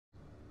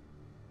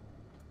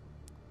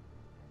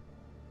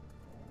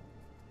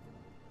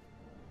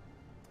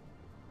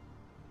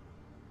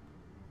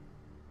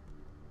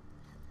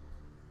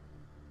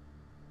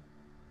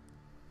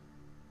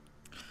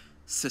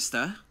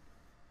Sister?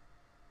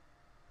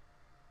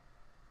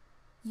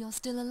 You're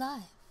still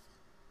alive.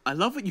 I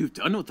love what you've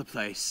done with the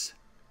place.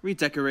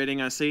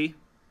 Redecorating, I see.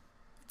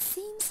 It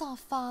seems our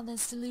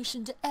father's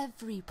solution to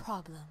every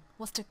problem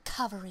was to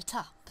cover it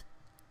up.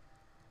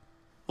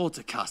 Or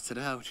to cast it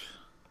out.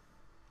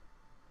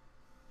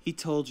 He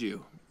told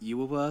you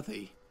were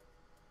worthy.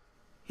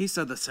 He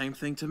said the same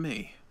thing to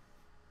me.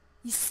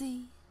 You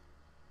see,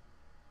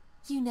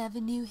 you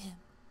never knew him.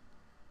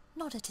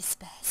 Not at his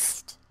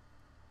best.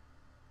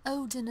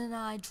 Odin and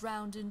I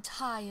drowned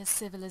entire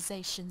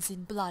civilizations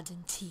in blood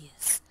and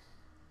tears.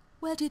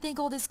 Where do you think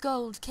all this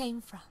gold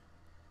came from?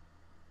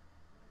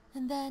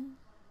 And then,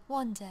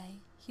 one day,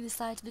 he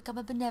decided to become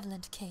a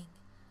benevolent king.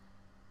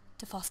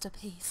 To foster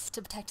peace,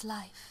 to protect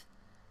life.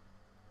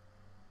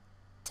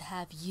 To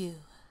have you.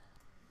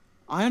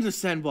 I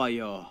understand why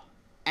you're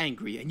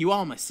angry, and you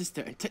are my sister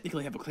and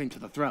technically have a claim to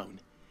the throne.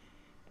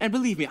 And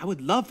believe me, I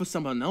would love for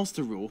someone else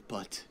to rule,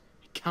 but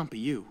it can't be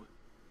you.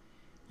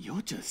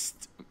 You're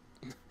just...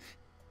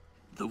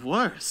 the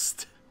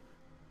worst.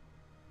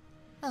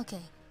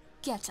 Okay,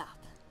 get up.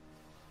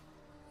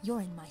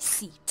 You're in my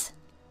seat.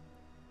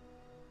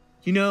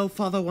 You know,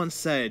 Father once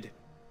said,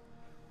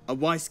 a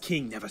wise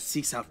king never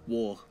seeks out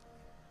war.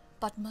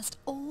 But must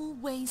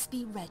always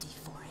be ready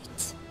for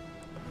it.